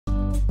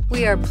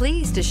We are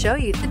pleased to show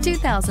you the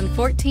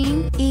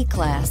 2014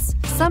 E-Class.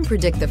 Some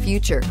predict the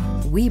future.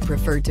 We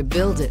prefer to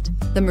build it.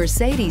 The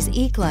Mercedes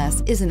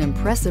E-Class is an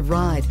impressive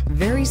ride,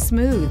 very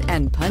smooth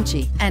and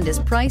punchy, and is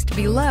priced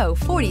below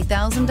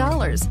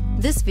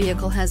 $40,000. This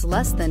vehicle has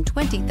less than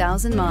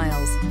 20,000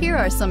 miles. Here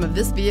are some of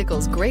this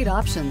vehicle's great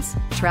options: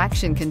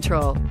 traction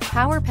control,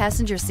 power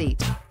passenger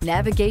seat,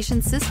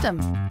 navigation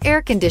system,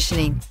 air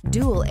conditioning,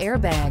 dual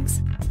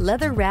airbags,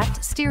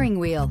 leather-wrapped steering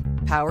wheel,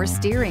 power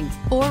steering,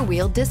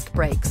 four-wheel disc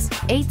brakes,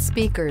 8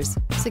 speakers,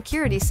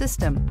 security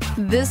system.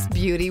 This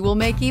beauty will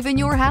make even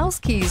your house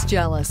keys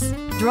jealous.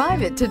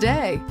 Drive it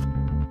today.